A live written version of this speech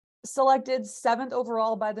Selected 7th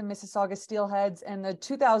overall by the Mississauga Steelheads in the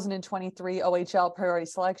 2023 OHL priority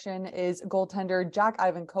selection is goaltender Jack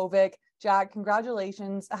Ivankovic. Jack,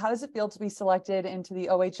 congratulations. How does it feel to be selected into the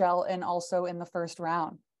OHL and also in the first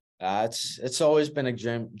round? It's always been a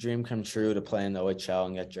dream come true to play in the OHL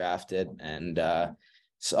and get drafted, and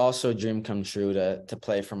it's also a dream come true to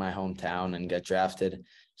play for my hometown and get drafted.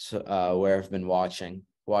 So where I've been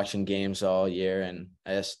watching games all year, and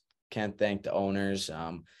I just can't thank the owners,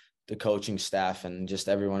 the coaching staff, and just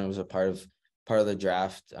everyone who was a part of the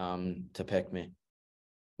draft to pick me.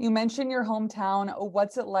 You mentioned your hometown.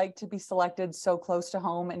 What's it like to be selected so close to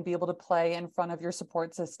home and be able to play in front of your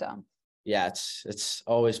support system? Yeah, it's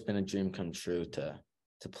always been a dream come true to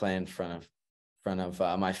play in front of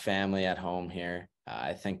my family at home here.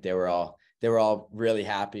 I think they were all really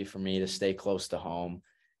happy for me to stay close to home,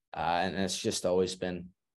 and it's just always been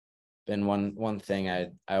one thing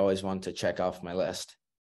I always want to check off my list.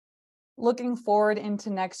 Looking forward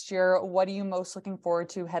into next year, what are you most looking forward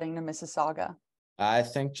to heading to Mississauga? I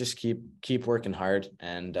think just keep working hard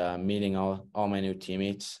and meeting all my new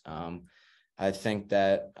teammates. I think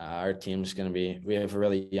that our team's going to we have a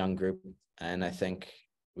really young group, and I think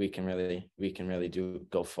we can really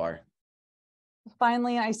go far.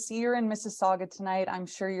 Finally, I see you're in Mississauga tonight. I'm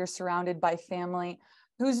sure you're surrounded by family.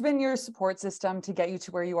 Who's been your support system to get you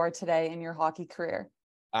to where you are today in your hockey career?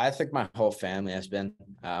 I think my whole family has been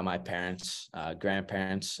my parents,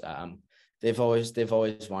 grandparents. They've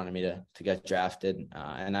always wanted me to get drafted,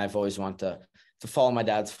 and I've always wanted to follow my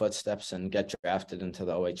dad's footsteps and get drafted into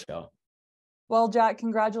the OHL. Well, Jack,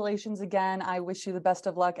 congratulations again. I wish you the best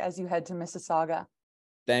of luck as you head to Mississauga.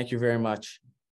 Thank you very much.